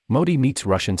Modi meets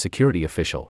Russian security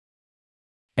official.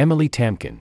 Emily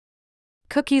Tamkin.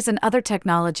 Cookies and other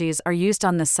technologies are used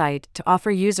on the site to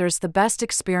offer users the best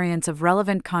experience of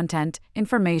relevant content,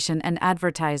 information, and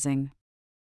advertising.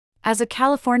 As a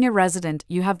California resident,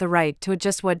 you have the right to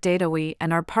adjust what data we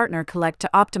and our partner collect to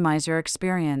optimize your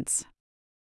experience.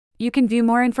 You can view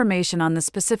more information on the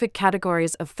specific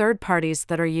categories of third parties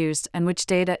that are used and which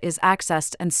data is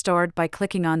accessed and stored by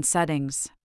clicking on Settings.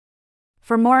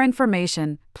 For more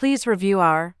information, please review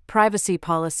our privacy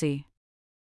policy.